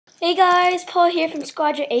Hey guys, Paul here from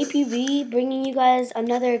Squadron APB, bringing you guys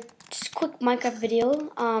another quick Minecraft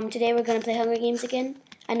video. Today we're gonna play Hunger Games again.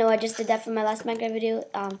 I know I just did that for my last Minecraft video,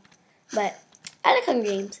 but I like Hunger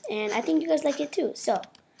Games, and I think you guys like it too. So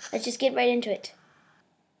let's just get right into it.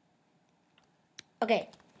 Okay.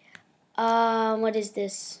 What is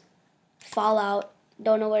this? Fallout.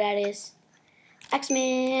 Don't know what that is.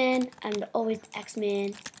 X-Men. I'm always the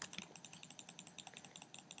X-Men.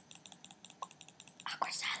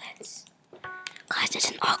 Awkward silence. Guys,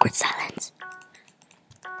 there's an awkward silence.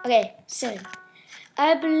 Okay, so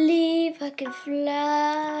I believe I can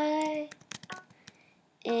fly.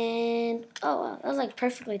 And oh wow, that was like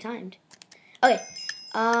perfectly timed. Okay.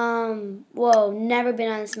 Whoa, never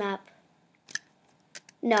been on this map.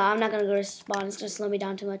 No, I'm not gonna go to spawn, it's gonna slow me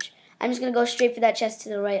down too much. I'm just gonna go straight for that chest to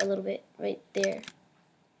the right a little bit. Right there.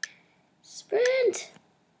 Sprint!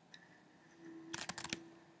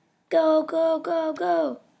 Go, go, go,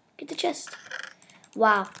 go. Get the chest.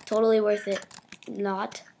 Wow, totally worth it.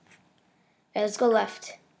 Not. Okay, let's go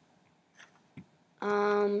left.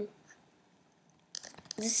 This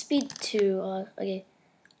is speed 2. Okay.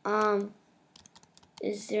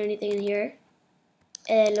 Is there anything in here?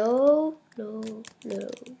 Hello? Hello? Hello?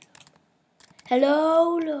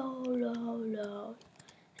 Hello? Hello? Hello? Hello?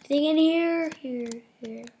 Anything in here? Here.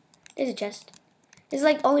 There's a chest. There's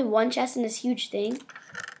like only one chest in this huge thing.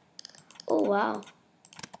 Oh, wow.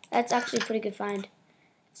 That's actually a pretty good find.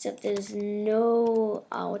 Except there's no,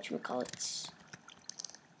 whatchamacallit.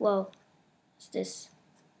 Whoa. What's this?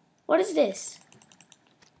 What is this?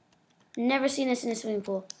 Never seen this in a swimming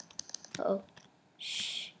pool. Uh-oh.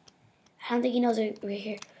 Shh. I don't think he knows we're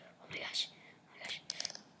here. Oh my gosh. Oh my gosh.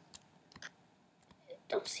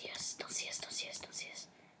 Don't see us. Don't see us. Don't see us. Don't see us.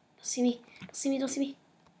 Don't see me. Don't see me. Don't see me.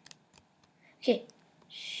 Okay.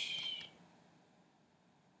 Shh.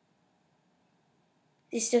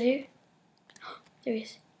 Is he still here? There he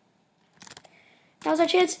is. Now's our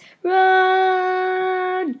chance.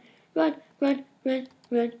 Run! Run, run, run,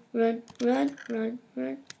 run, run, run, run,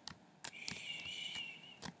 run.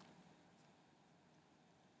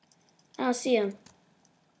 I don't see him.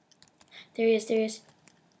 There he is, there he is.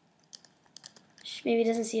 Shh, maybe he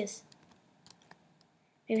doesn't see us.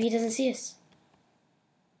 Maybe he doesn't see us.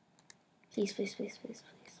 Please, please, please, please,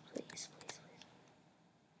 please, please, please, please.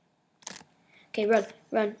 Okay, run,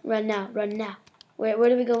 run, run now, run now. Where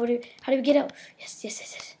do we go? How do we get out? Yes, yes,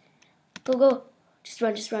 yes, yes. Go, go. Just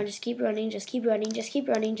run, just run, just keep running, just keep running, just keep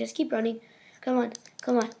running, just keep running. Come on,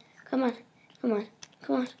 come on, come on, come on,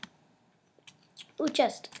 come on. Ooh,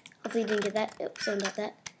 chest. Hopefully you didn't get that. Oops, someone got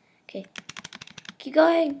that. Okay. Keep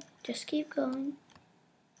going. Just keep going.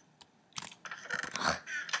 Ugh.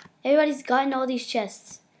 Everybody's gotten all these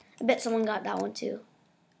chests. I bet someone got that one too.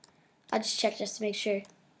 I'll just check just to make sure.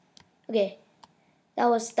 Okay. That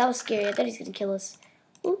was scary. I thought he's gonna kill us.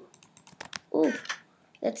 Ooh. Ooh.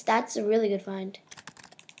 That's a really good find.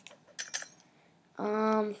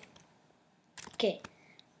 Okay.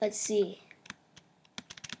 Let's see.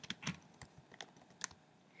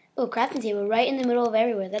 Oh, crafting table right in the middle of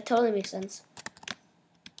everywhere. That totally makes sense.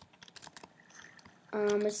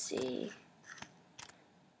 Let's see.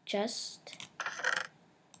 Chest.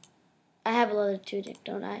 I have a lot of tunic,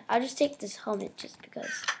 don't I? I'll just take this helmet just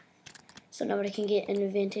because. So nobody can get an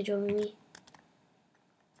advantage over me.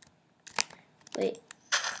 Wait.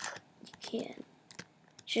 You can.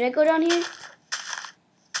 Should I go down here?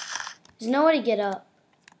 There's no way to get up.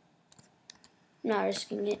 I'm not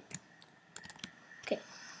risking it. Okay.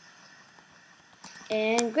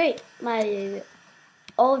 And great. My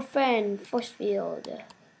old friend, Force Field.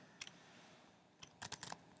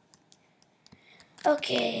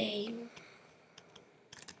 Okay.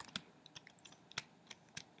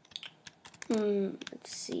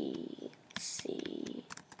 Let's see.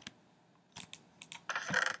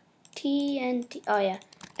 TNT. Oh yeah,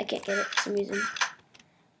 I can't get it for some reason.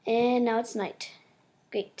 And now it's night.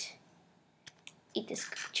 Great. Eat this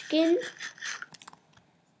chicken.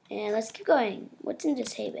 And let's keep going. What's in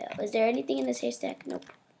this hay bale? Is there anything in this haystack? Nope.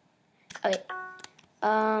 Okay.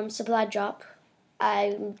 Supply drop.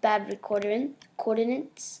 I'm bad with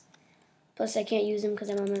coordinates. Plus I can't use them because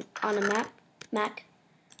I'm on a Mac.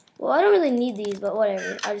 Well, I don't really need these, but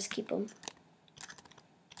whatever. I'll just keep them.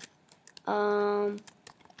 I'm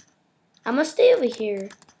gonna stay over here.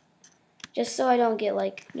 Just so I don't get,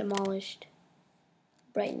 like, demolished.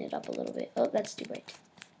 Brighten it up a little bit. Oh, that's too bright.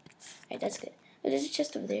 Alright, that's good. Oh, there's a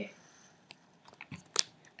chest over there.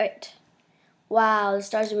 Alright. Wow, the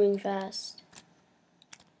stars are moving fast.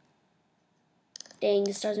 Dang,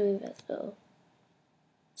 the stars are moving fast. Uh-oh.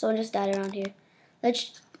 Someone just died around here.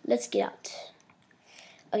 Let's get out.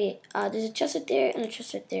 Okay, there's a chest right there and a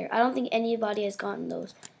chest right there. I don't think anybody has gotten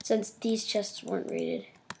those since these chests weren't rated.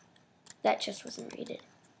 That chest wasn't rated.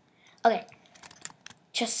 Okay.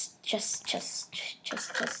 Chest.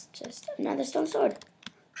 Another stone sword.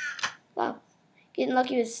 Wow. Getting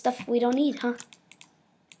lucky with stuff we don't need, huh?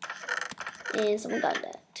 And someone got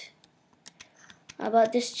that. How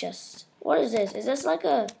about this chest? What is this? Is this like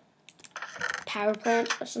a power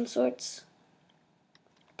plant of some sorts?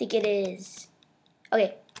 I think it is.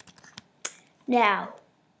 Okay. Now,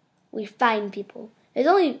 we find people. There's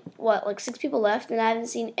only, what, like 6 people left, and I haven't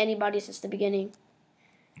seen anybody since the beginning.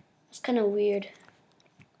 It's kind of weird.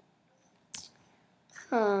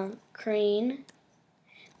 Crane.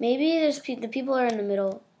 Maybe there's the people are in the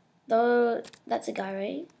middle. Though, that's a guy,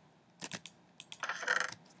 right?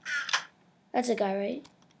 That's a guy, right?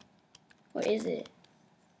 Or is it?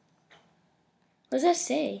 What does that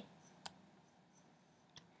say?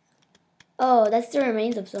 Oh, that's the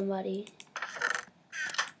remains of somebody.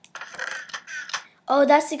 Oh,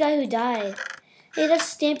 that's the guy who died. Hey,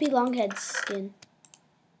 that's Stampy Longhead's skin.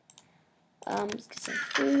 Let's get some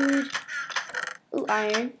food. Ooh,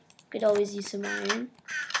 iron. Could always use some iron.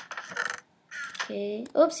 Okay.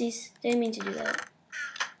 Oopsies. Didn't mean to do that.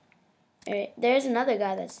 Alright, there's another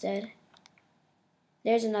guy that's dead.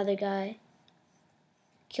 There's another guy.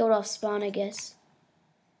 Killed off spawn, I guess.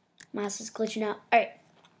 Mouse is glitching out. Alright.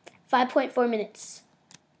 5.4 minutes.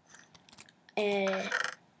 And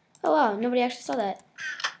oh wow, nobody actually saw that.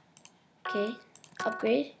 Okay.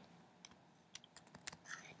 Upgrade.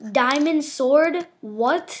 Diamond sword?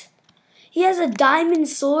 What? He has a diamond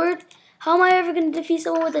sword? How am I ever going to defeat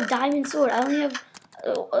someone with a diamond sword? I only have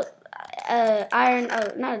iron.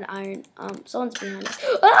 Oh, not an iron. Someone's behind us.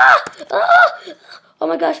 Ah! Ah! Oh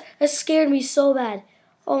my gosh, that scared me so bad.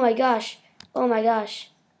 Oh my gosh. Oh my gosh.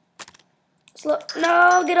 Slow.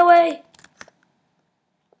 No, get away.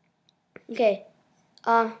 Okay.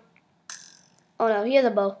 Oh no, he has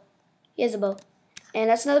a bow. He has a bow. And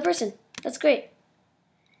that's another person. That's great.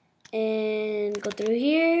 And go through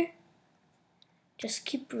here. Just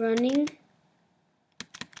keep running.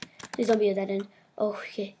 Please don't be a dead end. Oh,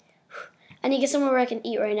 okay. I need to get somewhere where I can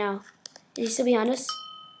eat right now. Is he still behind us?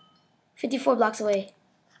 54 blocks away.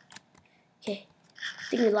 Okay. I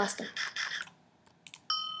think we lost him.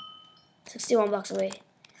 61 blocks away.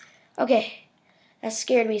 Okay. That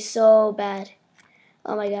scared me so bad.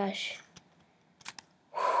 Oh my gosh.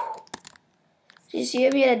 Did you see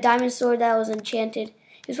him? He had a diamond sword that was enchanted.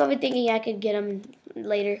 He was probably thinking I could get him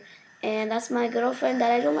later. And that's my good old friend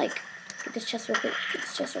that I don't like. Get this chest real quick. Get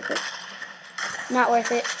this chest real quick. Not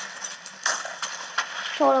worth it.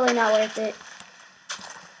 Totally not worth it.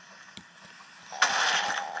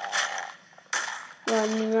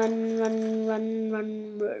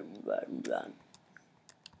 Run.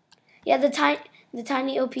 Yeah, the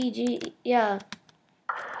tiny OPG. Yeah.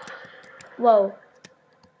 Whoa.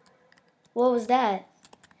 What was that?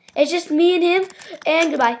 It's just me and him.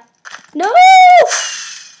 And goodbye. No!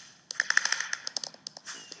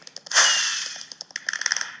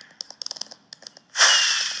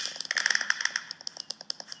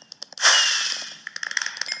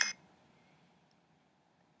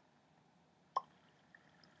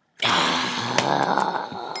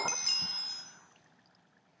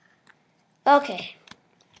 Okay.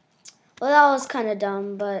 Well, that was kind of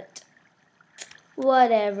dumb, but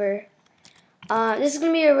whatever. This is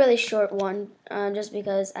going to be a really short one, just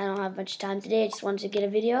because I don't have much time today. I just wanted to get a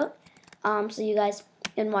video out, so you guys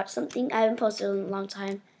can watch something. I haven't posted in a long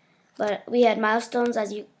time, but we had milestones,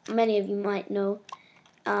 as many of you might know.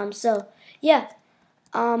 So, yeah.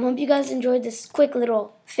 Hope you guys enjoyed this quick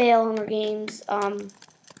little fail Hunger Games.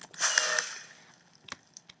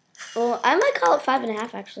 Well, I might call it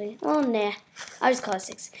 5.5 actually. Well, nah. I'll just call it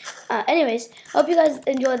 6. Anyways, hope you guys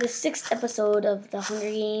enjoyed the 6th episode of the Hunger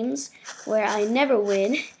Games, where I never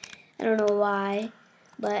win. I don't know why,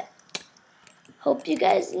 but hope you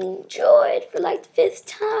guys enjoyed for like the 5th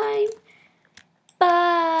time.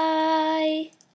 Bye.